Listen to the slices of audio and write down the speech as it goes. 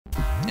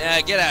Yeah,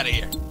 get out of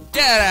here.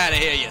 Get out of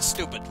here, you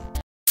stupid.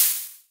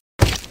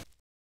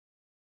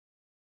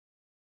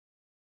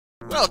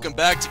 Welcome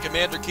back to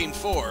Commander Keen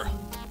 4,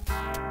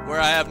 where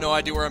I have no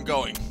idea where I'm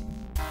going.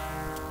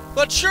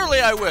 But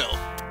surely I will.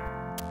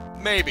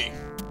 Maybe.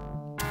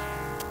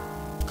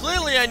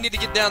 Clearly I need to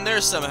get down there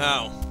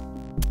somehow.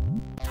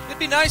 It'd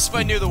be nice if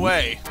I knew the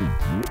way.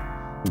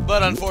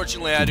 But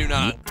unfortunately I do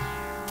not.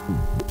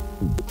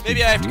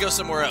 Maybe I have to go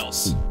somewhere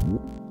else.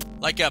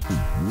 Like up,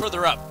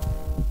 further up.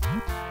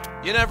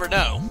 You never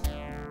know.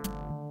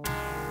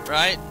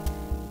 Right?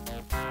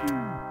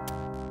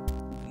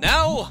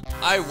 Now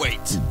I wait.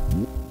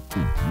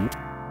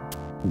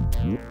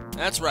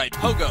 That's right,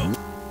 Pogo.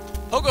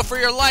 Pogo for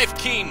your life,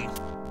 Keen.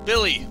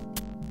 Billy.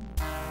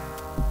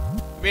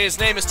 I mean, his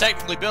name is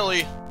technically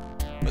Billy,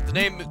 but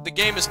the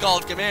game is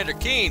called Commander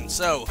Keen,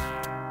 so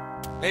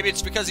maybe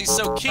it's because he's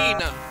so keen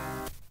on...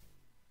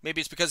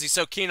 Maybe it's because he's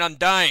so keen on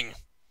dying.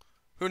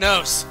 Who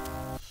knows?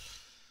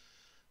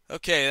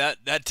 Okay,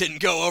 that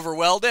didn't go over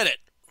well, did it?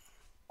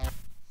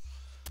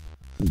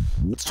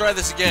 Let's try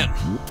this again.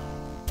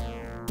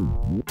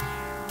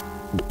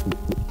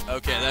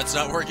 Okay, that's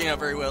not working out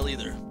very well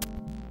either.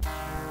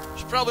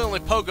 Should probably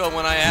only pogo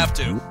when I have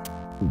to.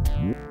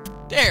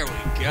 There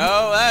we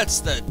go,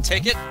 that's the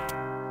ticket.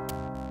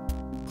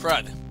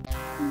 Crud.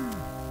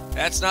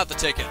 That's not the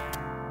ticket.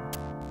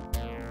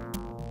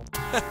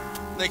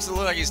 Makes it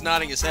look like he's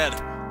nodding his head.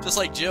 Just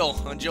like Jill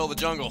on Jill the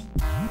Jungle.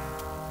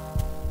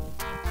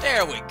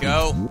 There we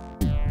go.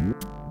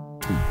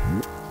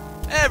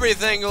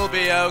 Everything will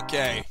be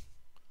okay.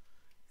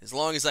 As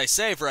long as I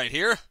save right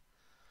here.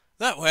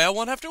 That way I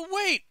won't have to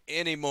wait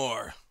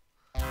anymore.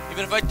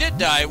 Even if I did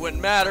die, it wouldn't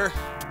matter.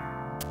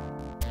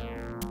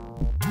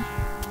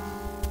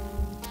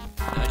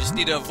 I just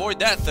need to avoid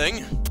that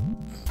thing.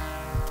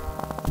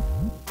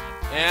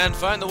 And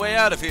find the way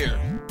out of here.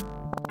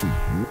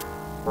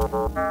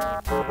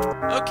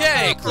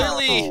 Okay,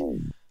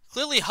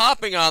 clearly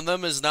hopping on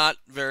them is not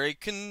very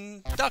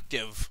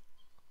conductive.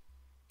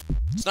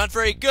 It's not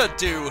very good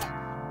to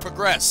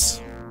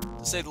progress,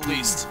 to say the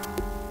least.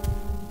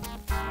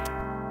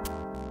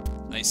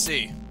 I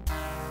see.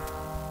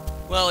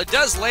 Well, it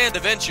does land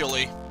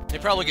eventually. They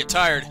probably get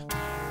tired.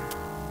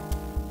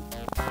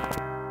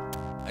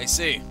 I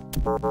see.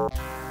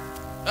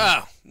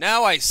 Oh,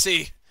 now I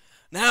see.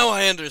 Now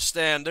I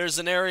understand. There's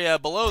an area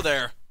below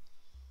there.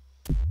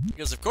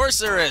 Because of course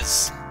there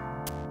is.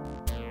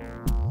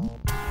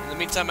 In the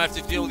meantime, I have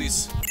to deal with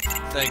these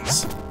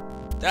things.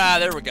 Ah,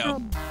 there we go.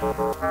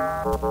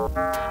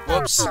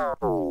 Whoops.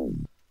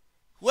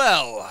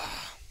 Well,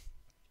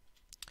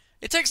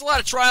 it takes a lot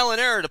of trial and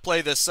error to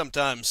play this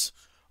sometimes.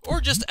 Or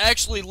just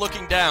actually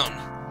looking down.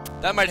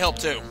 That might help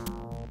too.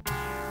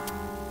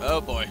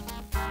 Oh boy.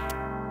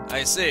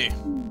 I see.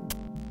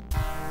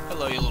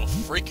 Hello, you little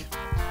freak.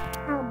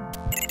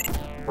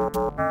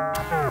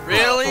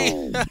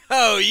 Really?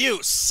 Oh,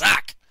 you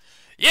suck!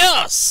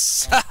 You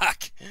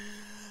suck!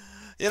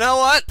 You know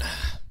what?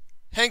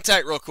 Hang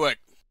tight real quick.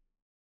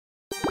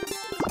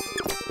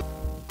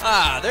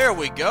 Ah, there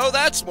we go.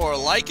 That's more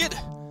like it.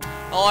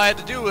 All I had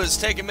to do was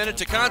take a minute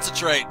to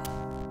concentrate.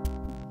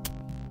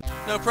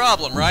 No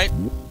problem, right?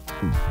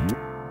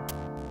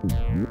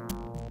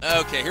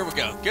 Okay, here we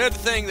go. Good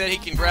thing that he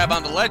can grab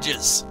onto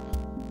ledges.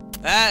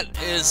 That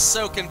is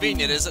so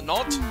convenient, is it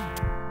not?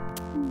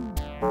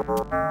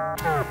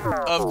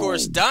 Of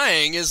course,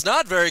 dying is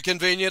not very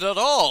convenient at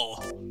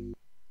all.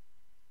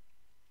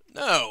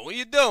 No, what are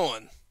you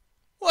doing?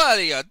 What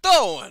are you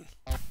doing?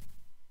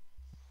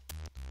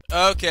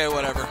 Okay,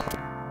 whatever.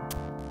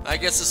 I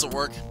guess this'll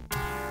work.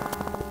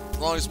 As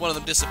long as one of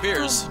them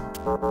disappears.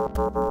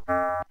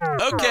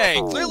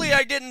 Okay, clearly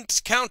I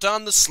didn't count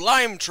on the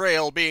slime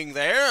trail being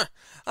there.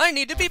 I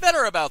need to be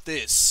better about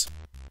this.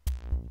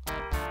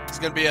 It's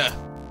gonna be a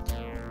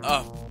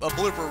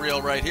blooper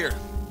reel right here.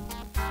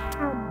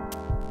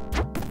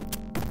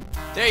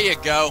 There you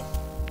go.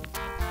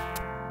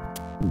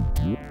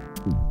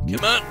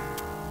 Come on.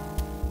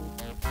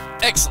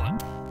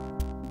 Excellent.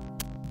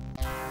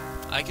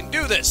 I can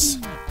do this.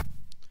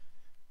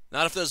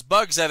 Not if those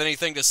bugs have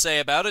anything to say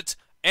about it,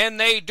 and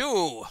they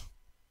do.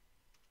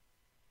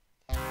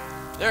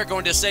 They're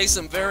going to say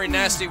some very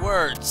nasty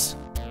words.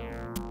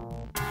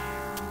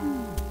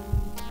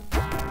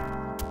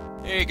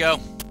 There you go.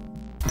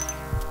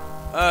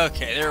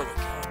 Okay, there we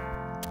go.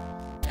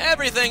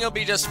 Everything will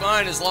be just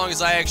fine as long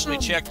as I actually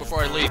check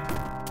before I leap.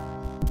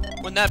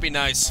 Wouldn't that be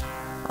nice?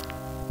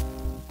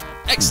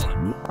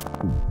 Excellent.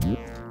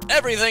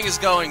 Everything is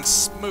going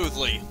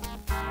smoothly.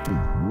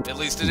 At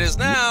least it is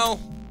now.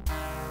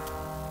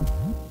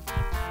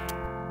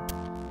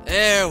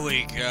 There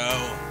we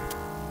go.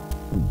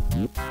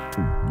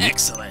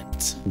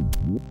 Excellent.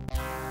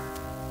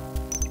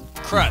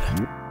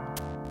 Crud.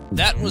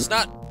 That was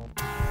not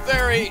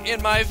very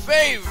in my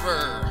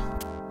favor.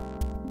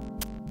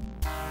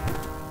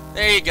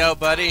 There you go,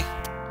 buddy.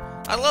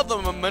 I love the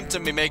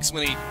momentum he makes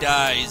when he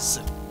dies.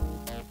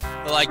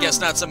 Well, I guess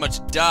not so much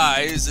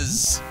dies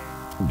as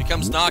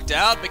becomes knocked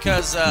out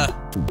because,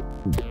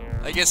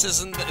 I I guess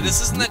this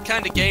isn't that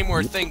kind of game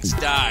where things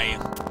die.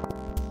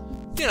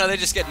 You know, they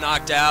just get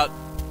knocked out.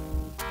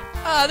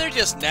 Ah, they're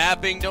just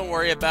napping, don't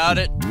worry about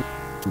it.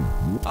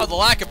 Oh, the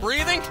lack of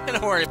breathing?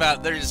 Don't worry about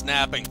it, they're just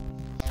napping.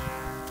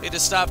 They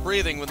just stop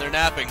breathing when they're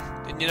napping.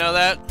 Didn't you know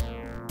that?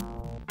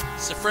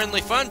 It's a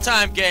friendly fun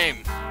time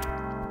game.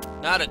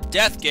 Not a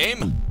death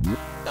game.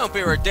 Don't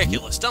be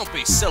ridiculous, don't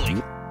be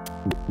silly.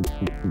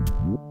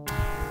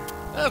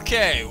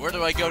 Okay, where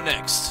do I go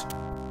next?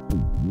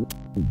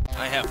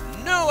 I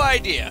have no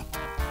idea.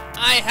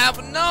 I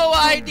have no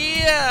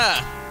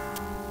idea!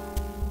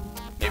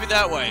 Maybe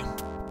that way.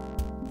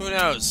 Who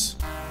knows?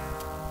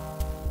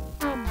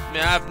 I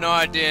have no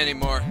idea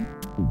anymore.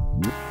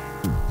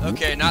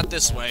 Okay, not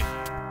this way.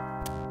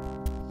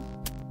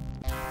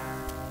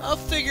 I'll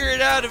figure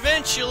it out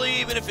eventually,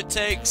 even if it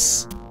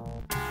takes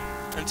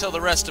until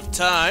the rest of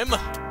time.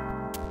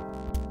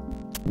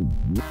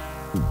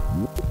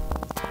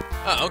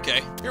 Oh,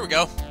 okay. Here we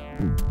go.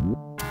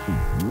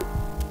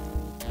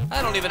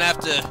 I don't even have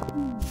to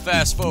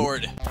fast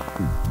forward.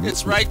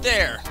 It's right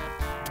there.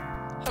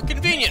 How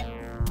convenient.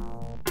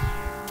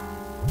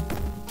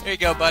 There you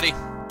go, buddy.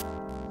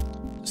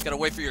 Just gotta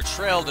wait for your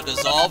trail to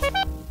dissolve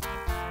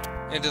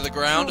into the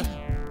ground.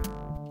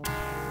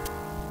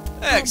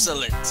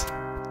 Excellent.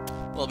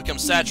 Well, it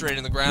becomes saturated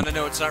in the ground. I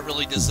know it's not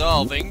really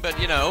dissolving, but,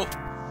 you know,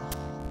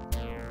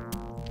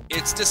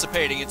 it's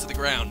dissipating into the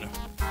ground.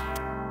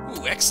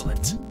 Ooh,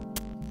 excellent.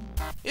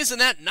 Isn't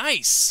that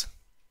nice?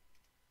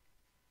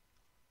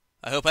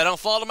 I hope I don't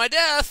fall to my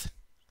death.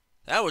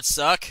 That would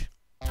suck.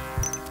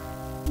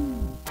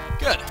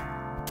 Good.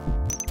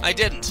 I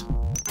didn't.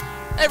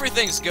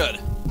 Everything's good.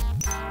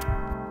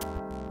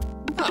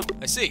 Oh,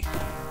 I see.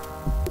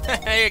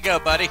 There you go,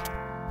 buddy.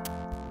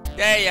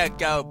 There you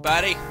go,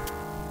 buddy.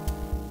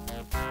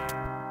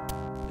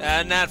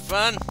 Isn't that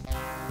fun?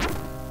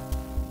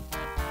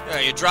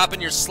 Are you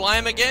dropping your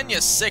slime again,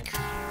 you sick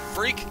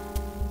freak?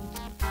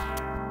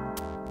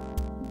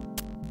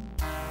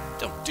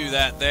 Don't do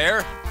that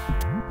there.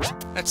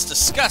 That's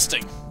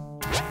disgusting.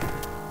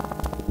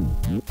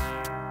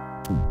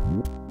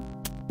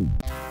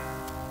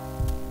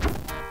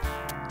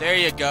 There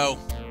you go.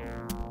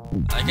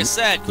 Like I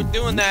said, quit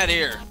doing that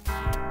here.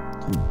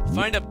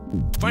 Find a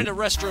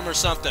restroom or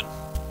something.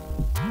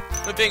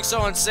 Quit being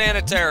so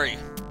unsanitary.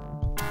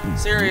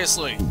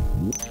 Seriously.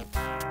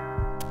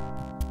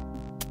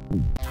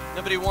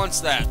 Nobody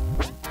wants that.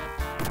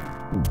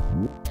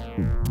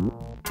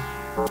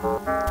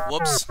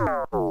 Whoops.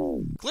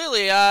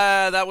 Clearly,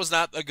 that was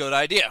not a good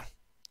idea.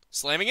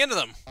 Slamming into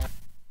them.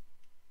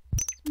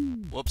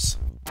 Whoops.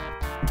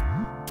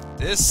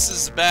 This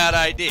is a bad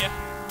idea.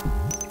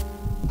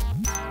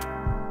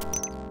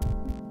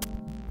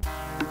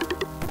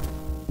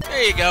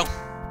 There you go.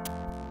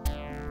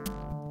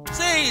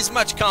 See, he's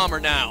much calmer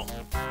now.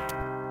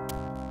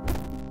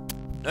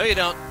 No, you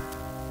don't.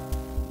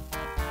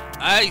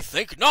 I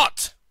think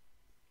not.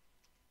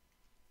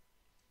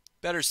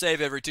 Better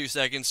save every 2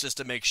 seconds just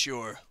to make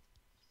sure.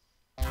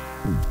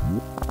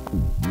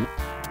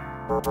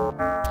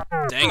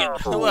 Dang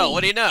it. Well,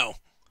 what do you know?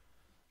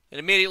 It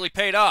immediately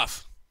paid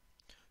off.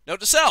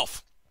 Note to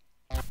self.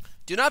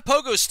 Do not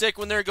pogo stick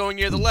when they're going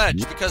near the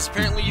ledge, because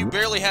apparently you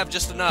barely have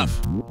just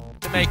enough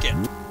to make it.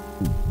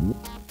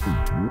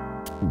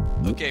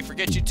 Okay,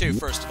 forget you two,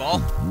 first of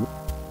all.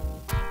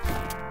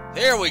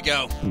 There we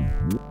go.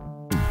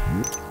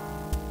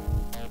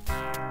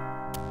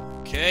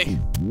 Okay.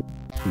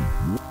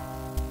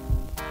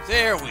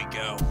 There we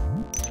go.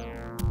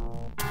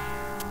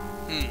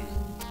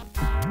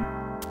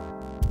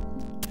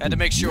 Had to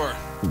make sure.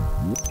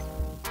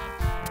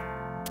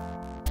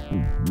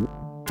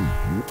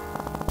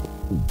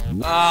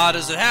 Ah,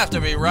 does it have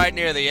to be right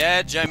near the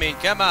edge? I mean,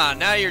 come on,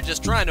 now you're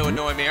just trying to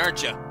annoy me,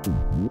 aren't you?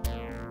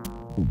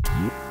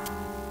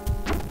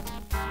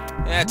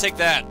 Yeah, take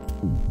that.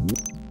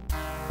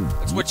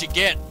 That's what you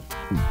get.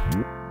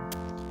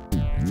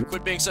 If you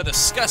quit being so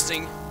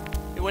disgusting,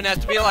 it wouldn't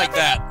have to be like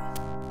that.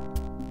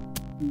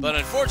 But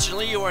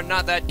unfortunately, you are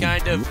not that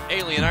kind of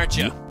alien, aren't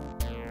you?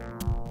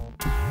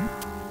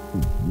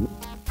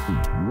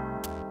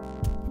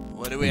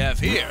 What do we have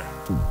here?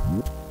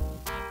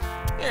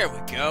 There we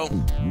go.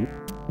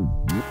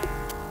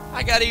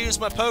 I gotta use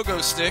my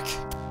pogo stick.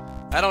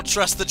 I don't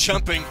trust the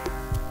jumping.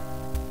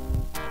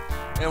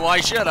 And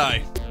why should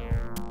I?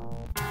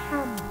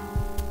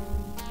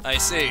 I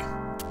see.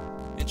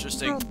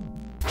 Interesting.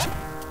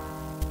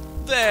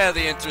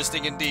 Very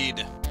interesting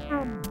indeed.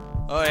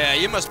 Oh yeah,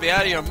 you must be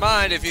out of your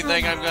mind if you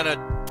think I'm gonna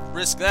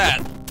risk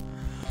that.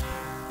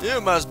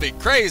 You must be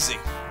crazy.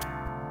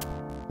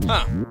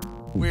 Huh.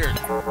 Weird.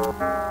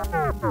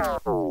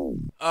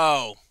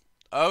 Oh.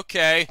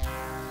 Okay.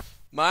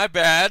 My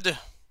bad.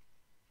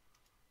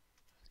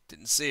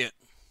 Didn't see it.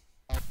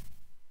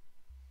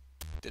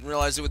 Didn't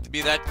realize it would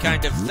be that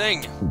kind of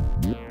thing.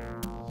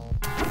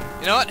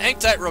 You know what? Hang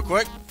tight real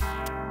quick.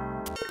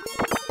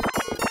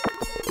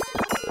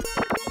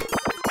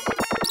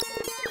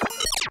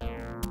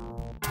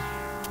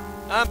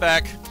 I'm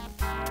back.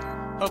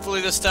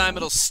 Hopefully this time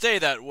it'll stay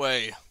that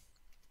way.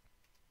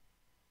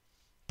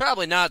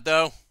 Probably not,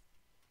 though.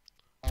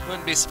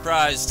 Wouldn't be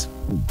surprised.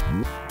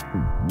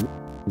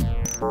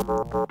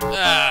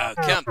 Ah,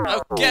 come.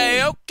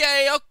 Okay.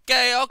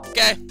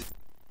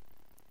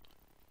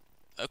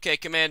 Okay,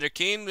 Commander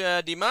Keen,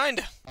 do you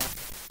mind?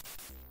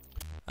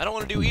 I don't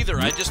want to do either.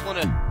 I just want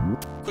to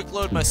quick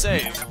load my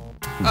save.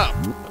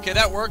 Oh, okay,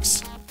 that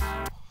works.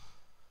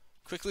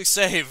 Quickly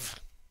save.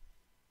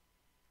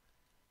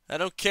 I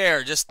don't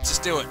care.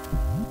 Just do it.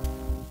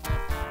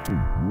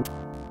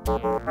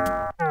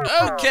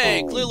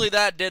 Okay, clearly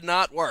that did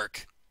not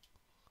work.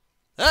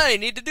 I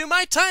need to do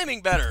my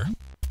timing better.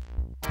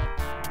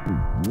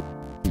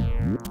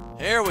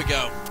 Here we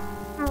go.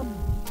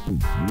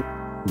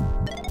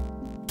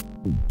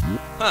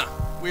 Huh,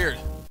 weird.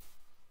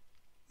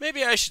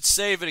 Maybe I should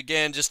save it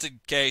again just in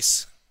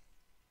case.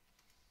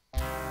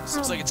 This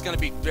looks like it's gonna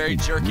be very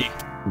jerky.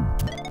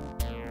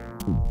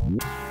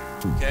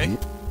 Okay.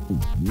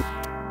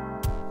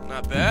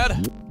 Not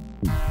bad.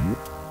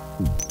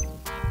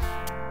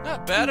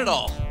 Not bad at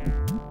all.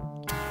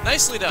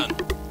 Nicely done.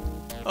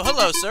 Oh,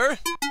 hello, sir.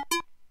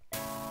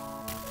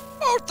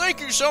 Oh,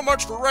 thank you so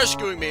much for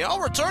rescuing me. I'll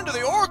return to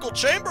the Oracle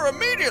Chamber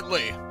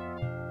immediately.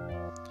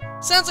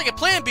 Sounds like a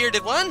plan,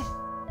 Bearded One.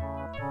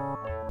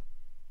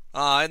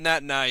 Aw, isn't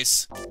that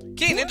nice?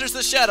 Keen enters the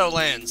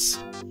Shadowlands.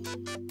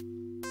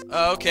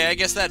 Okay, I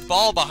guess that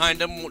ball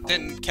behind him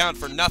didn't count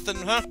for nothing,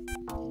 huh?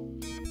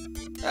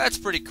 That's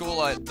pretty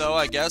cool, though,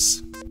 I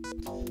guess.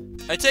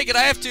 I take it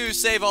I have to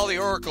save all the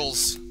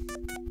oracles.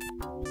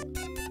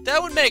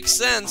 That would make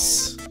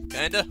sense,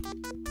 kinda.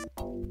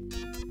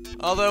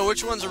 Although,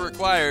 which ones are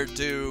required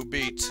to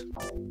beat?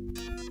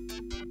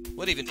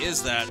 What even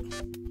is that?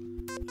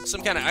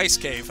 Some kind of ice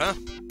cave, huh?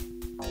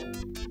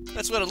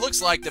 That's what it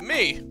looks like to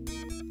me.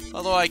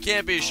 Although I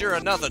can't be sure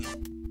of nothing.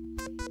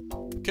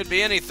 Could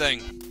be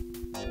anything.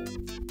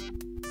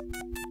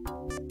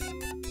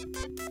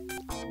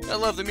 I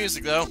love the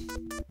music, though.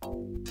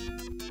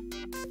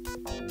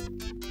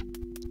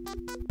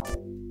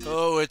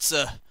 Oh, it's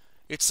a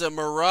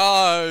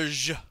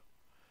mirage.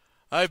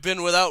 I've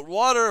been without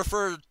water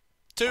for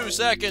 2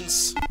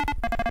 seconds.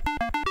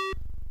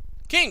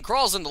 King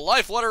crawls into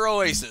Life Water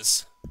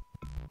Oasis.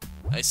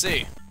 I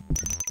see.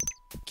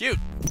 Cute.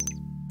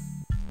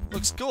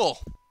 Looks cool.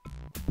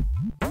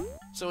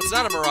 So it's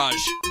not a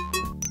mirage.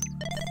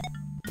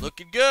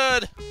 Looking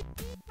good.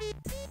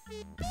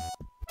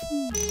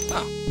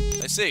 Oh,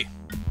 I see.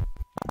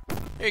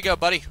 Here you go,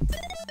 buddy.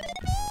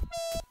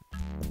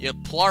 You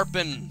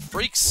plarpin'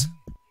 freaks.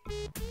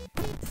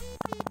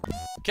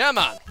 Come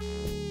on.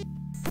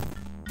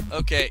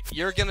 Okay,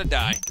 you're gonna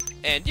die.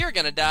 And you're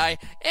gonna die.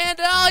 And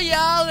all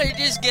y'all are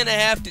just gonna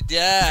have to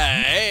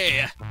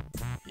die.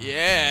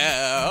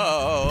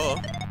 Yeah.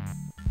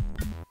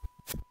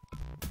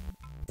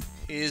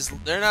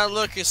 They're not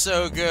looking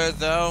so good,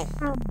 though.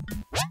 How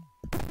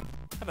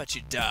about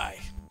you die?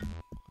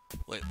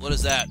 Wait, what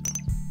is that?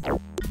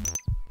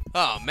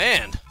 Oh,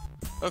 man.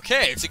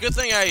 Okay, it's a good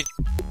thing I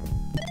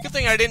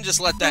didn't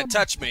just let that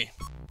touch me.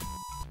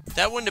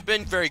 That wouldn't have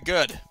been very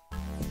good.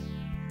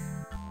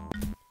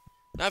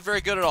 Not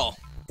very good at all.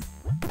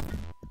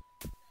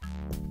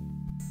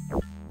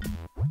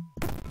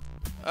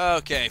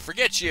 Okay,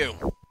 forget you.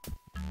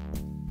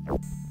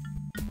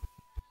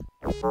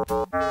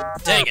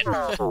 Dang it.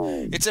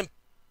 It's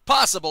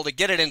impossible to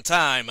get it in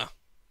time.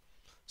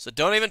 So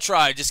don't even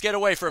try, just get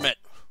away from it.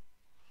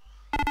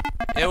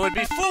 It would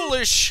be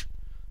foolish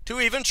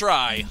to even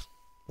try.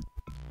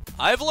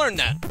 I've learned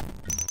that.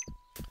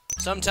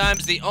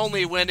 Sometimes the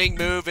only winning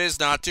move is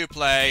not to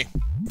play.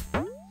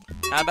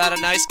 How about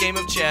a nice game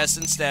of chess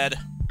instead?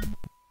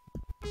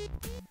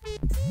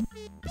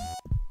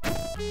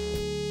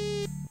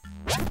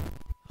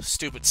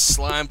 Stupid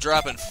slime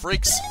dropping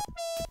freaks.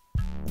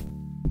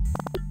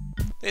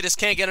 They just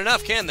can't get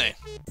enough, can they?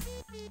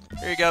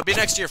 Here you go, be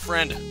next to your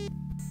friend.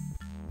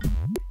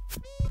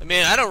 I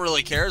mean, I don't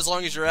really care as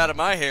long as you're out of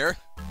my hair.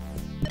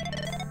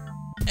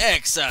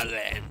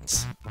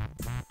 Excellent.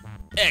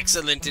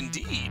 Excellent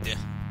indeed.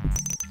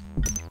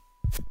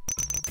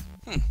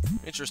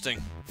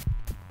 Interesting.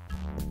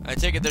 I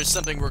take it there's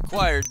something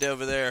required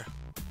over there.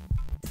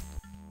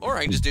 Or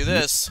I can just do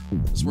this.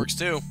 This works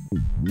too.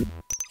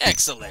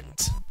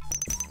 Excellent.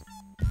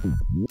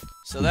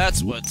 So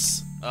that's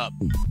what's up.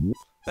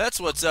 That's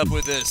what's up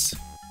with this.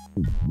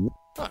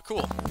 Oh,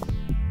 cool.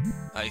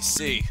 I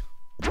see.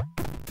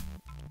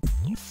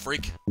 Little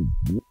freak.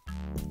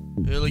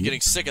 Really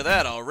getting sick of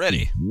that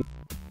already.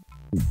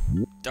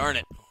 Darn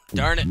it.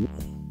 Darn it.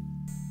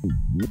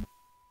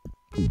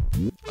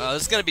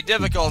 This is gonna be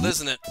difficult,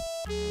 isn't it?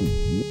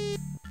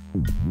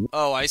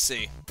 Oh, I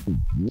see.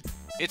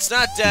 It's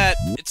not that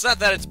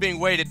it's being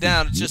weighted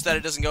down, it's just that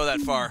it doesn't go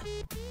that far.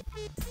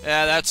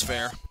 Yeah, that's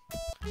fair.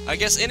 I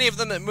guess any of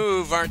them that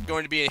move aren't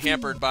going to be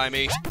hampered by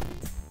me.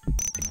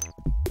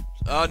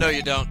 Oh, no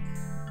you don't.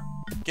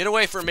 Get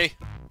away from me.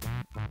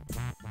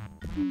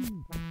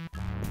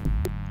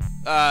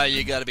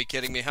 You gotta be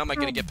kidding me. How am I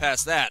gonna get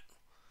past that?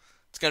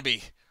 It's gonna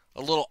be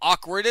a little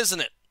awkward, isn't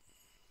it?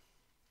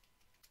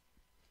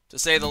 To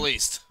say the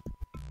least.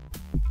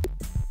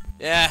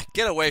 Yeah,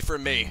 get away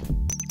from me.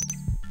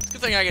 It's a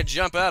good thing I can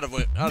jump out of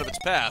its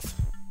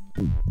path.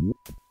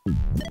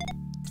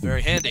 It's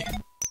very handy.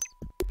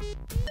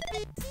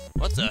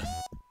 What the?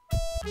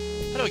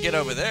 How do I get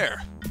over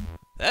there?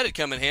 That'd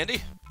come in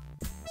handy.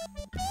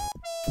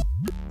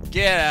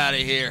 Get out of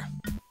here,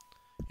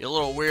 you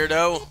little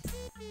weirdo.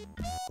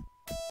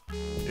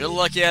 You're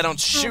lucky I don't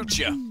shoot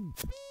you.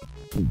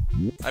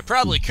 I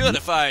probably could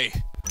if I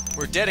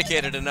were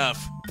dedicated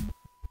enough.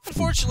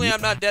 Unfortunately,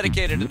 I'm not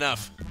dedicated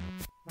enough.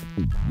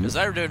 Because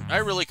I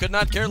really could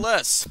not care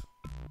less.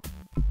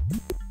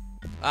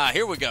 Ah,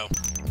 here we go.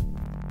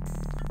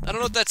 I don't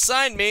know what that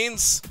sign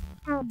means.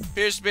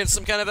 Appears to be in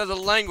some kind of other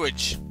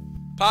language.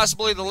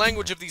 Possibly the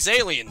language of these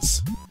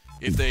aliens.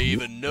 If they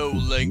even know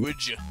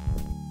language.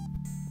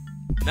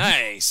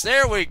 Nice,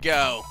 there we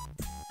go.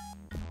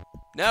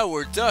 Now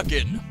we're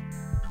ducking.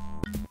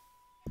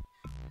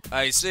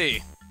 I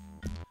see.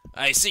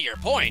 I see your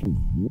point.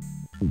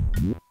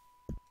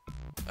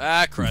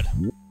 Ah, crud.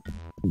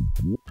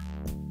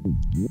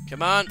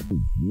 Come on.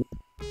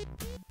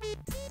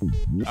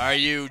 Are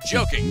you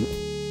joking?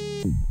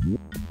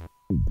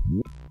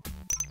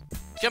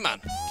 Come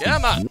on.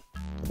 Come on.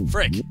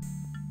 Frick.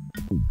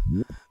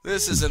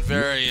 This isn't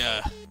very,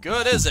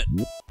 good, is it?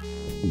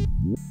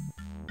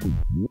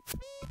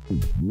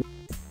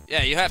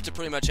 Yeah, you have to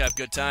pretty much have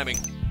good timing.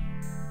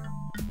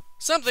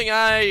 Something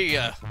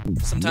I,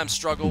 sometimes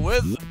struggle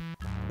with.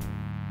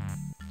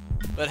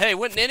 But hey,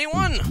 wouldn't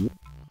anyone?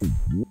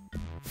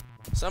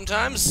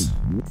 Sometimes.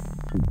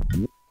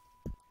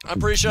 I'm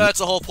pretty sure that's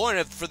the whole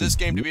point for this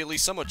game to be at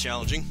least somewhat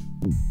challenging.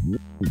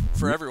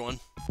 For everyone.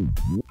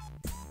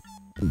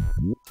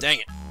 Dang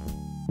it.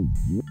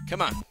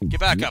 Come on, get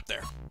back up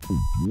there.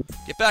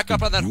 Get back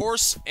up on that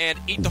horse and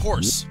eat the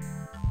horse.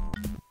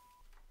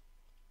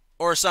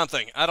 Or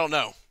something, I don't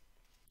know.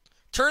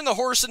 Turn the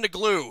horse into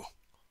glue.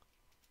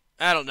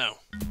 I don't know.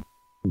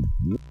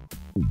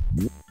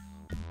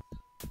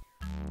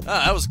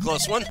 Ah, that was a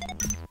close one.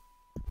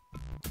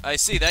 I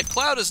see, that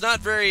cloud is not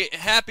very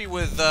happy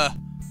with,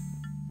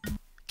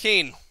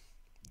 Keen.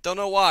 Don't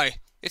know why.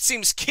 It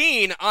seems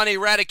keen on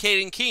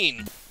eradicating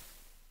Keen.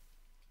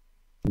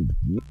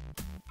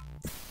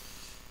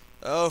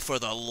 Oh, for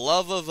the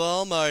love of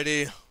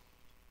Almighty.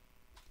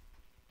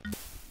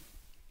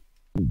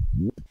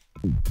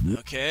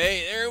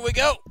 Okay, there we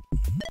go.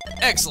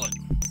 Excellent.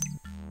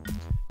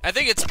 I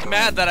think it's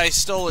mad that I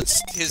stole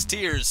his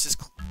tears, his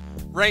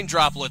rain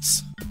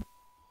droplets.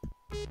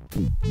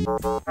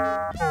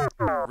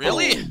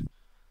 Really?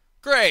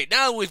 Great,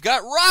 now we've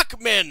got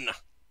rockmen!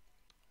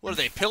 What are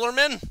they,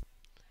 pillarmen?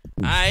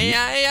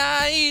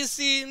 I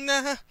see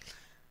na.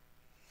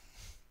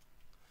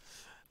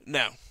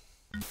 No.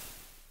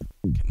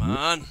 Come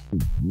on.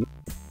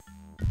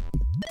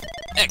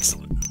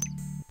 Excellent.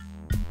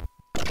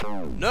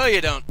 No,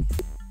 you don't.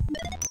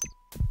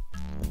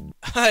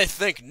 I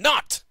think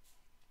not.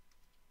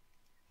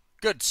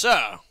 Good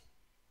sir.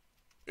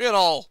 In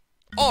all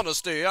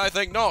honesty, I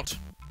think not.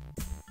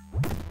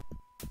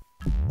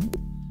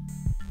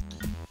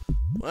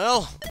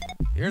 Well,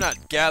 you're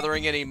not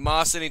gathering any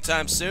moss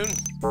anytime soon.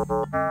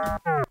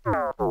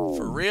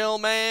 For real,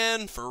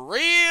 man? For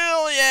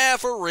real? Yeah,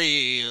 for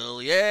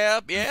real.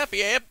 Yep.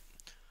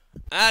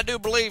 I do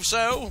believe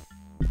so.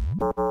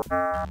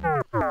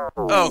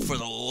 Oh, for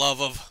the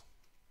love of...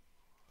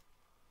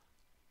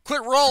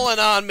 Quit rolling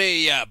on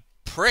me, you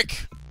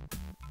prick.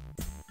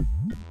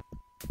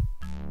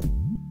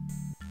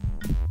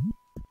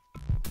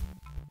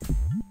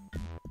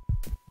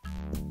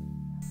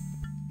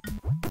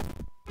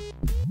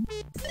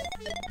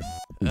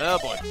 Oh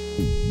boy.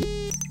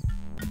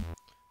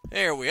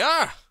 There we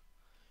are. At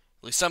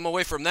least I'm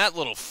away from that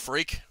little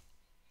freak.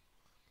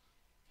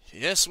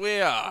 Yes, we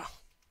are.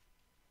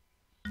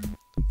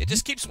 It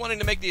just keeps wanting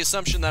to make the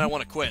assumption that I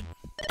want to quit.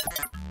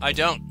 I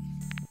don't.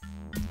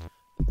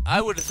 I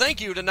would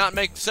thank you to not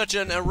make such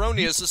an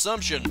erroneous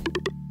assumption.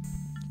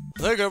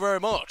 Thank you very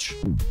much.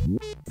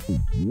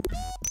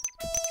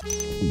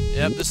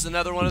 Yep, this is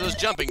another one of those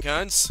jumping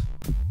kinds.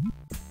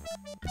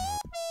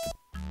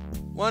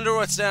 Wonder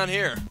what's down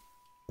here.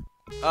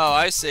 Oh,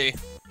 I see.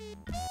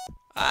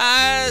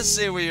 I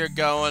see where you're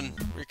going.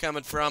 Where you're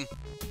coming from.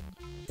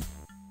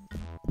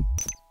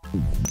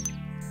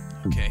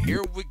 Okay,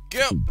 here we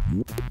go.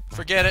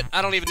 Forget it.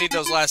 I don't even need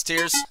those last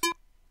tears.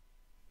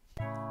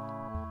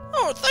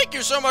 Oh, thank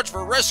you so much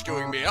for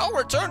rescuing me. I'll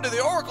return to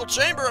the Oracle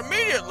Chamber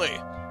immediately.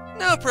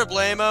 No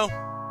problemo.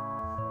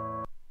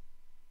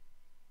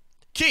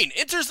 Keen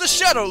enters the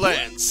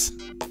Shadowlands.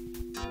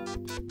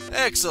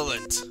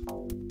 Excellent.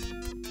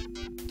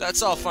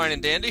 That's all fine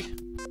and dandy.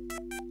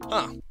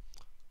 Huh.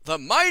 The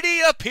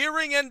mighty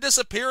appearing and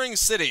disappearing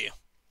city.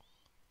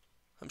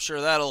 I'm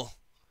sure that'll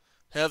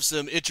have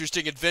some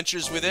interesting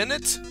adventures within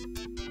it.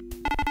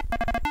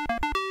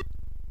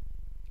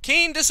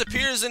 Keen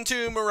disappears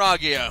into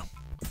Miraged.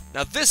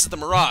 Now this is the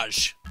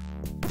Mirage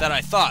that I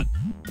thought.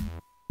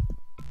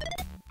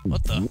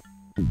 What the?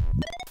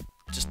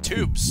 Just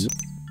tubes.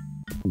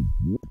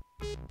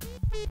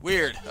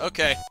 Weird.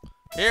 Okay.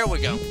 Here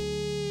we go.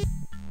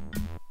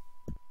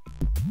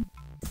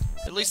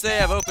 At least they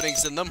have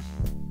openings in them.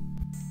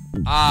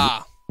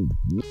 Ah.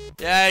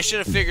 Yeah, I should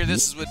have figured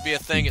this would be a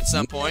thing at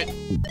some point.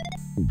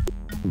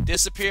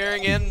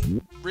 Disappearing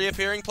and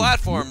reappearing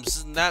platforms.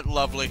 Isn't that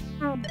lovely?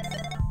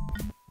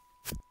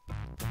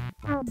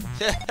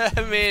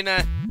 I mean,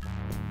 I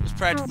was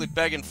practically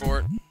begging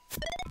for it.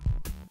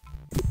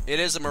 It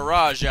is a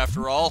mirage,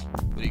 after all.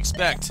 What do you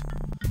expect?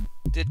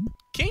 Did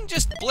King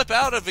just blip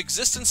out of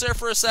existence there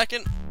for a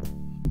second?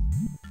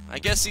 I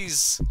guess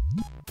he's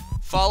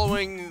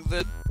following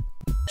the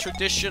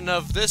tradition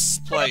of this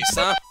place,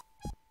 huh?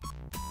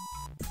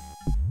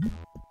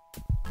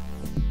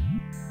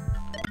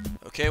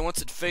 Okay,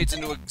 once it fades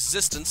into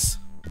existence...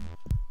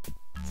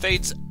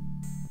 Fades...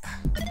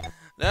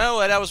 No,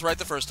 that was right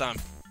the first time.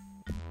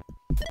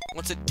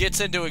 Once it gets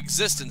into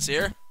existence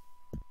here...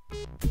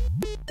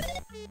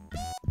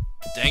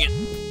 Dang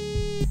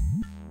it.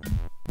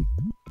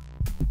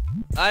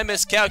 I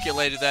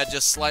miscalculated that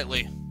just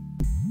slightly.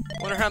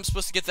 Wonder how I'm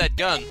supposed to get that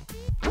gun.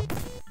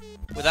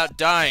 Without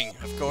dying,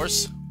 of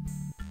course.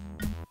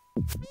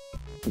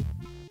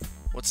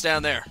 What's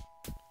down there?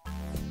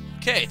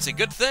 Okay, it's a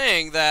good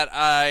thing that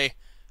I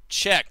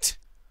checked.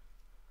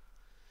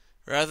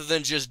 Rather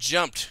than just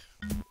jumped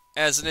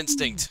as an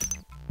instinct.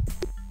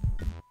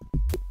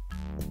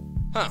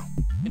 Huh.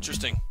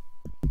 Interesting.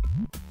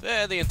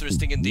 Very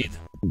interesting indeed.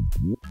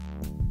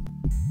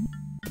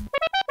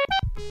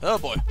 Oh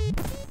boy.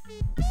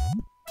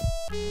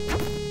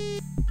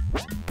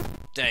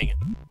 Dang it.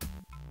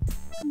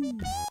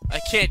 I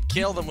can't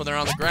kill them when they're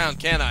on the ground,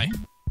 can I?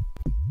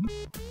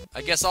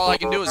 I guess all I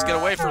can do is get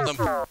away from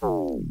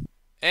them.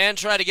 And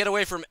try to get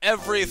away from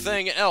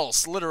everything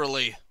else,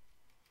 literally.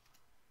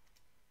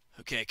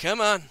 Okay, come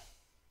on.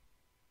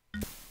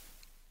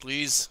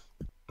 Please.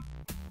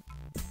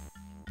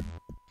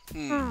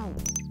 There's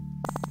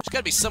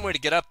gotta be some way to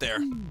get up there.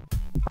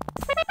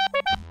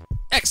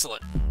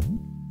 Excellent.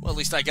 Well, at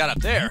least I got up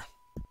there.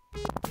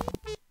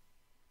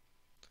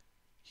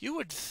 You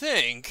would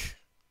think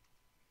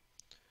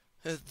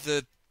that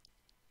the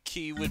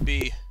key would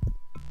be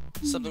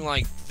something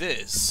like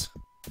this,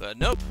 but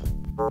nope.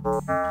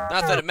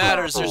 Not that it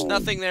matters, there's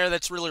nothing there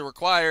that's really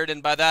required,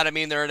 and by that I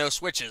mean there are no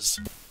switches.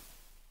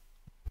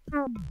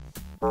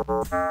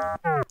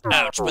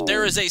 Ouch, but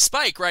there is a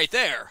spike right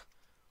there.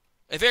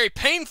 A very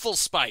painful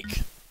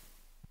spike.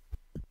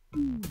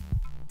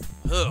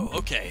 Oh,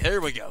 okay, here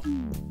we go.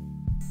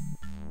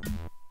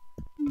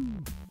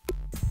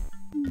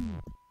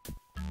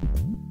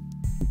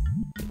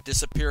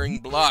 Disappearing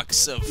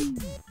blocks of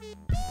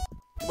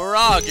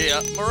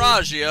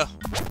Miragia.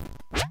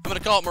 I'm gonna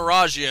call it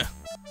Miragia.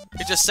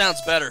 It just sounds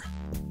better.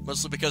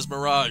 Mostly because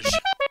Mirage.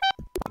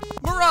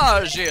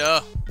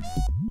 Miragia!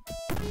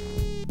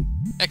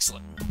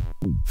 Excellent.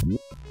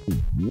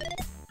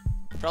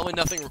 Probably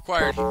nothing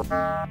required here.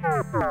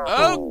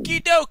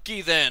 Okie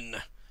dokie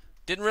then.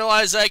 Didn't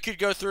realize I could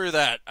go through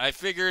that. I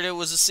figured it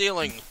was a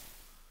ceiling.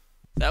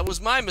 That was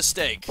my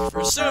mistake for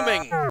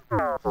assuming.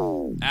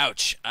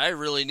 Ouch. I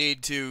really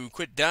need to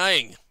quit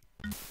dying.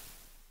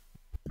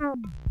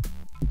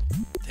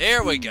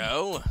 There we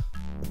go.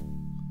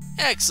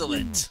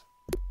 Excellent.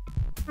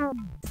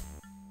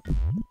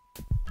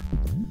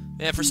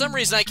 Yeah, for some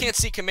reason I can't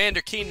see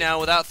Commander Keen now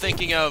without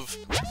thinking of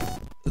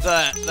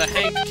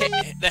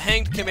the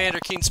hanged Commander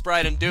Keen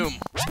sprite in Doom.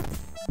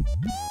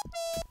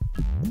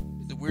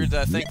 Is it weird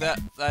that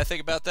I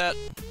think about that?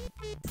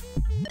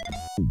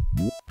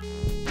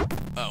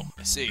 Oh,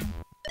 I see.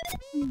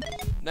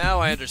 Now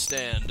I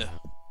understand.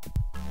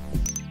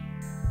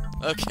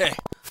 Okay.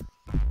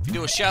 If you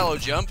do a shallow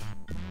jump,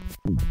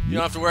 you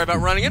don't have to worry about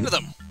running into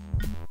them.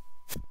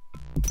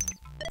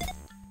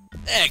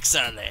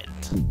 Excellent.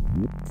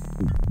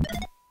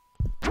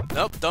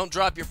 Nope, don't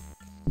drop your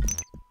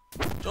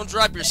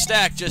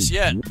stack just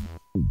yet.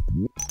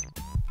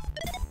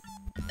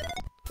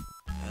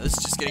 This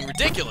is just getting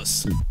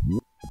ridiculous.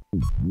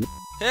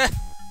 I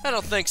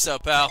don't think so,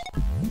 pal.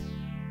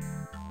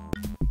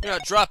 You're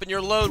not dropping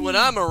your load when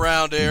I'm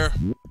around here.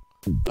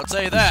 I'll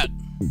tell you that.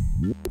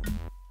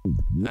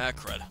 Ah,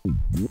 crud.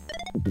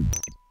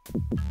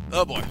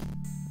 Oh boy.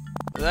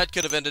 That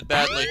could have ended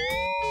badly.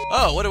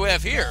 Oh, what do we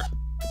have here?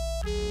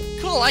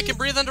 Cool, I can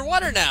breathe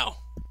underwater now.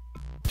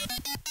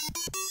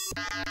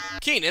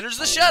 Keen enters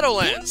the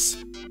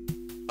Shadowlands.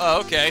 Oh,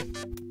 okay.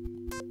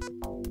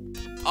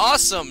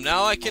 Awesome,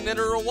 now I can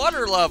enter a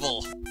water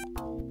level.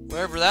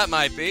 Wherever that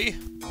might be.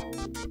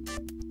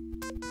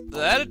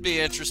 That'd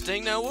be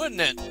interesting now, wouldn't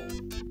it?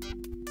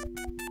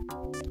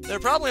 There are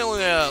probably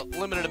only a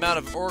limited amount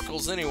of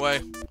oracles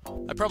anyway.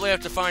 I'd probably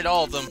have to find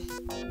all of them.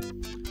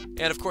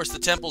 And of course the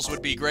temples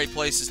would be great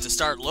places to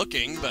start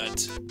looking,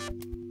 but...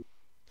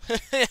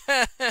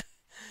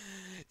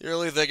 You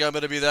really think I'm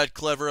gonna be that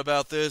clever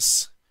about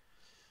this?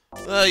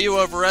 Well, you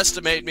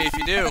overestimate me if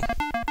you do.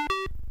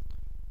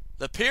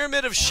 The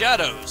Pyramid of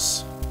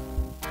Shadows.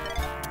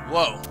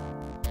 Whoa.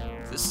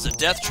 This is a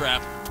death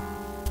trap,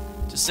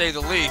 to say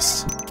the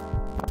least.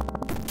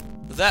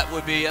 That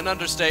would be an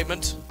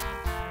understatement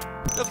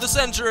of the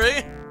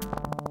century.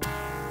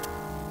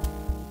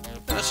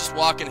 Let's just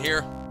walk in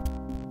here.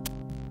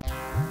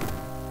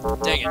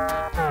 Dang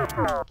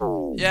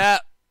it. Yeah,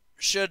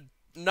 should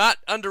not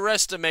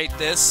underestimate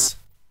this.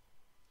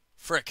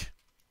 Frick.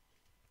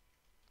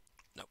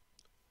 No.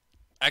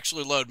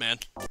 Actually load, man.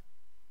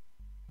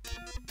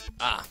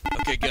 Ah,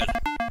 okay, good.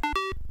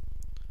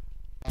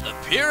 The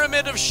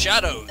Pyramid of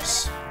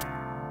Shadows.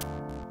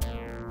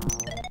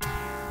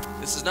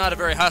 This is not a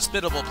very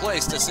hospitable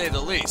place, to say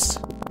the least.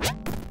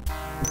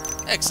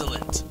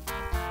 Excellent.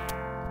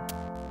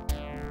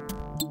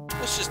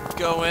 Let's just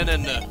go in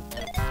and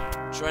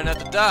try not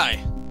to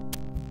die.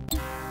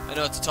 I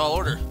know it's a tall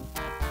order.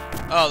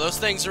 Oh, those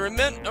things are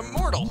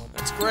immortal.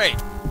 That's great.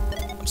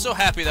 I'm so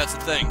happy that's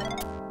a thing.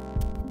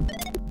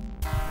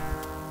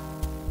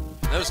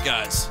 Those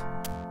guys.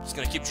 Just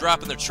gonna keep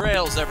dropping their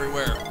trails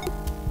everywhere.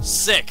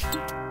 Sick.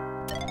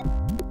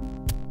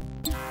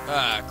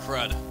 Ah,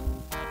 crud.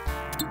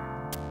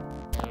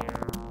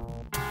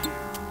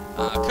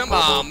 Come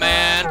on,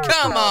 man.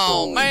 Come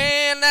on,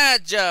 man.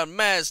 That just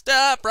messed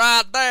up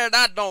right there.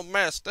 That don't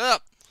messed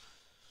up.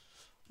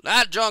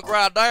 That junk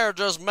right there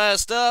just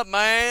messed up,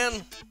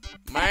 man.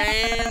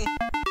 Man.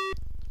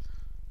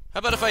 How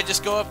about if I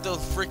just go up the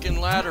freaking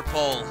ladder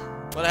pole?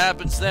 What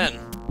happens then?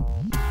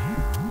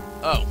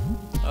 Oh.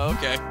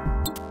 Okay.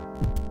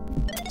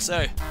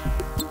 So.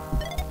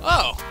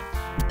 Oh.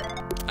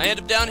 I end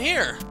up down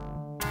here.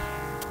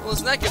 Well,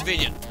 isn't that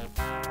convenient?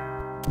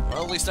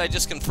 Well, at least I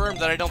just confirmed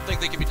that I don't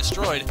think they can be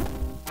destroyed.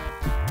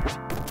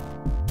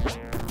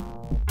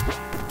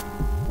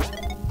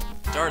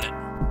 Darn it.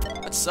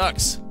 That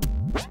sucks.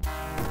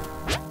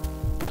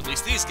 At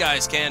least these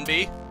guys can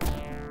be.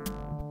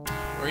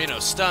 Or, you know,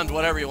 stunned,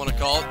 whatever you want to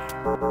call it.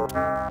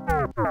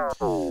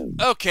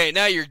 Okay,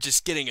 now you're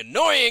just getting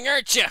annoying,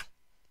 aren't you?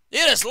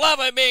 You just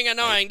love it being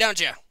annoying, don't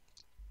you?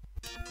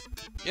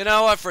 You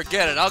know what?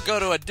 Forget it. I'll go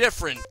to a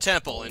different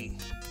temple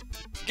and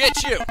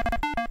get you.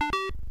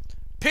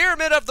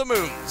 Pyramid of the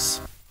Moons.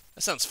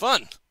 That sounds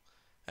fun.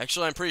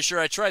 Actually, I'm pretty sure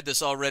I tried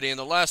this already in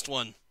the last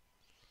one.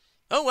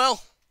 Oh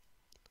well.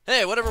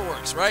 Hey, whatever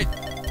works, right?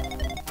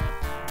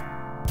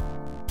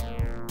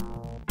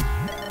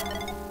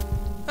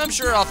 I'm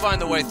sure I'll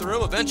find the way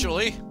through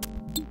eventually.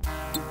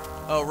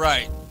 Oh,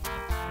 right.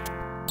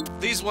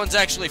 These ones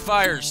actually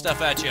fire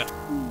stuff at you.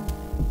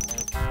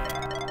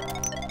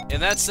 In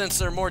that sense,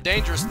 they're more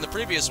dangerous than the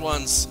previous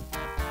ones.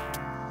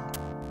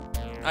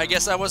 I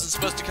guess I wasn't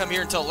supposed to come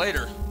here until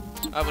later,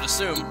 I would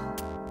assume.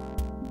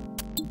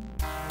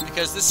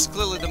 Because this is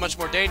clearly the much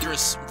more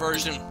dangerous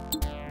version.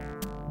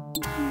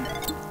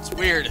 It's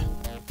weird.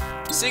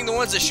 Seeing the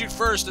ones that shoot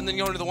first and then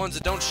going to the ones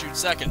that don't shoot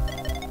second.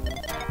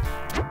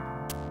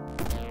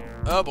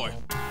 Oh boy.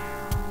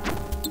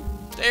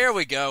 There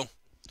we go.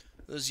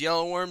 Those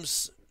yellow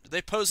worms, do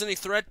they pose any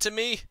threat to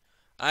me?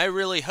 I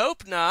really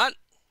hope not.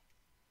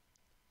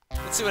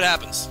 Let's see what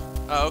happens.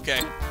 Oh,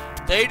 okay.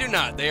 They do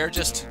not. They are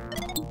just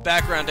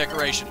background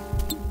decoration.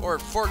 Or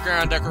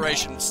foreground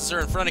decoration, since they're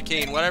in front of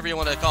Keen, whatever you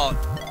want to call it.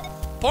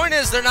 Point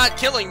is, they're not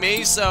killing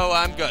me, so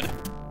I'm good.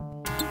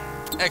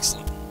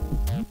 Excellent.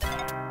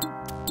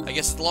 I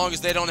guess as long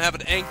as they don't have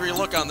an angry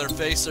look on their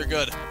face, they're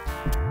good.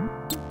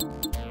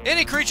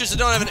 Any creatures that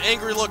don't have an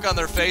angry look on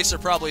their face are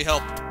probably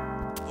help.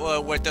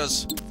 Well, wait,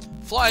 those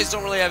flies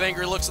don't really have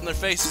angry looks on their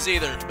faces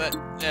either, but,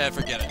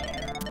 forget it.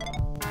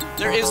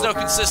 There is no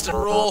consistent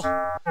rule.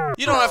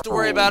 You don't have to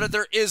worry about it.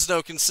 There is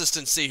no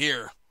consistency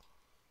here.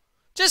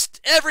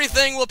 Just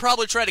everything will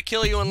probably try to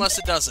kill you unless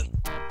it doesn't.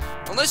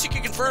 Unless you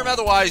can confirm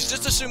otherwise,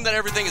 just assume that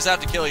everything is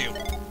out to kill you.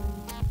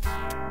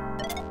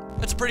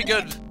 That's a pretty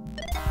good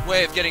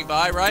way of getting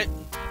by, right?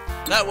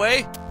 That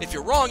way, if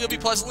you're wrong, you'll be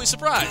pleasantly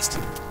surprised.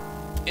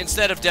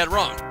 Instead of dead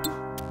wrong.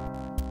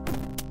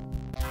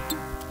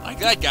 Like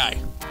that guy.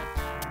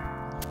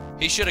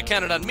 He should have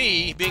counted on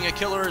me being a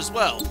killer as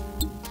well.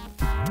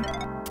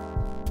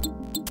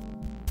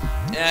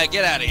 Yeah,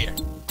 get out of here.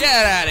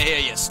 Get out of here,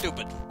 you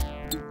stupid.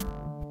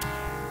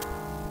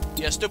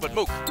 You stupid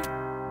mook.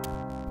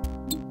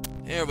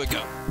 Here we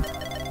go.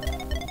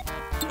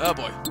 Oh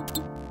boy.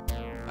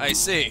 I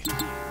see.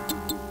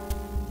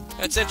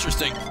 That's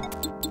interesting.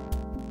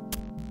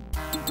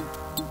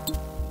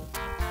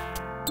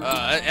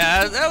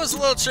 That was a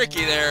little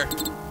tricky there.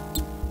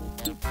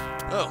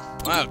 Oh,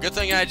 wow. Good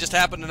thing I just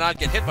happened to not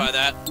get hit by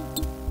that.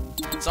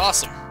 It's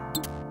awesome.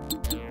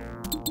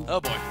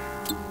 Oh boy.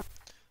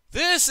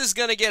 This is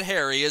gonna get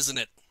hairy, isn't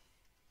it?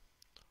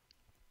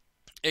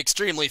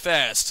 Extremely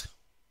fast.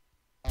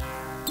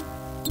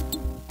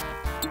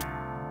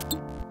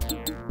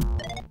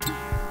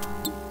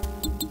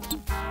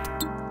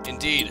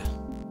 Indeed.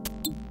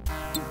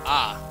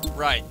 Ah,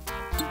 right.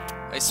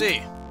 I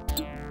see.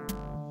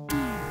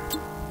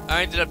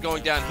 I ended up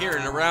going down here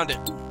and around it.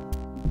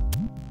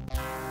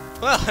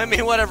 Well, I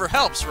mean, whatever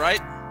helps,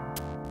 right?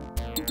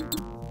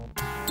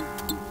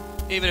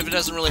 Even if it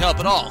doesn't really help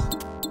at all.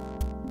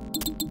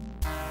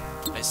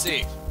 I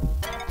see.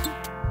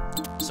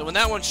 So when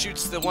that one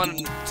shoots, the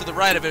one to the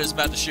right of it is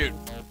about to shoot.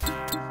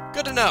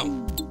 Good to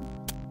know.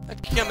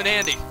 That could come in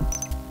handy.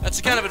 That's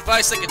the kind of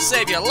advice that could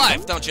save you a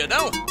life, don't you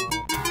know?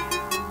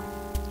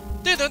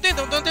 Ding dong ding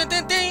dong ding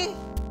ding ding.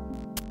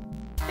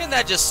 Isn't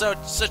that just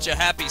such a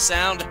happy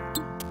sound?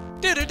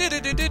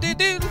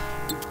 Do-do-do-do-do-do-do.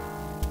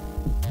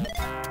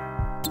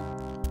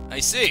 I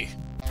see.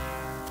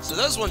 So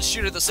those ones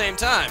shoot at the same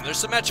time. They're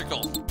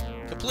symmetrical.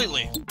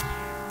 Completely.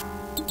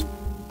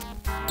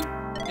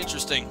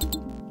 Interesting.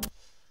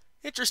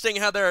 Interesting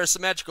how there are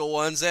symmetrical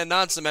ones and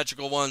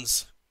non-symmetrical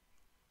ones.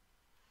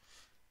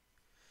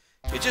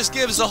 It just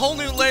gives a whole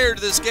new layer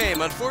to this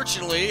game.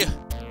 Unfortunately,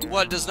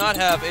 what does not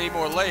have any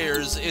more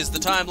layers is the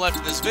time left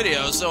in this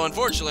video, so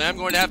unfortunately I'm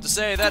going to have to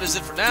say that is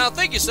it for now.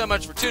 Thank you so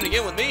much for tuning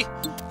in with me.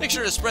 Make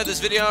sure to spread this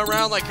video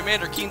around like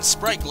Commander Keen's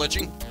sprite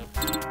glitching.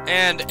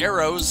 And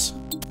arrows.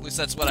 At least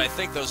that's what I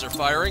think those are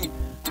firing.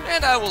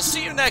 And I will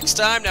see you next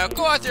time. Now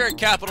go out there and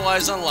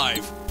capitalize on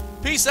life.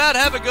 Peace out,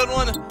 have a good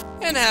one,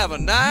 and have a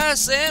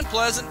nice and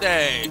pleasant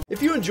day.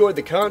 If you enjoyed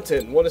the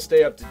content and want to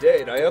stay up to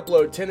date, I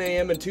upload 10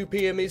 a.m. and 2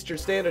 p.m. Eastern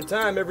Standard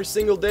Time every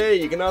single day.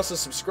 You can also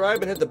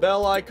subscribe and hit the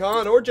bell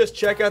icon, or just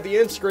check out the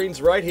end screens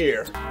right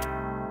here.